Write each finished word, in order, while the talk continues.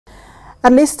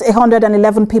At least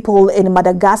 111 people in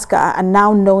Madagascar are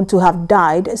now known to have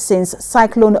died since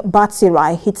Cyclone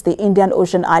Batsirai hit the Indian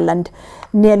Ocean island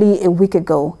nearly a week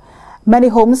ago. Many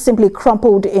homes simply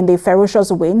crumpled in the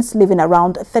ferocious winds, leaving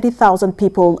around 30,000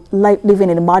 people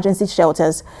living in emergency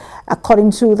shelters,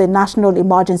 according to the National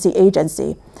Emergency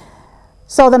Agency.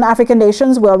 Southern African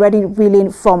nations were already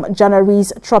reeling from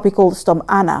January's tropical storm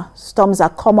Anna. Storms are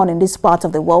common in this part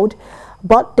of the world,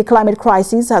 but the climate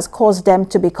crisis has caused them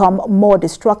to become more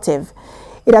destructive.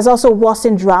 It has also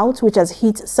worsened drought, which has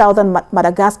hit southern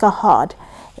Madagascar hard,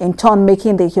 in turn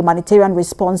making the humanitarian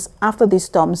response after these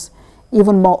storms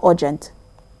even more urgent.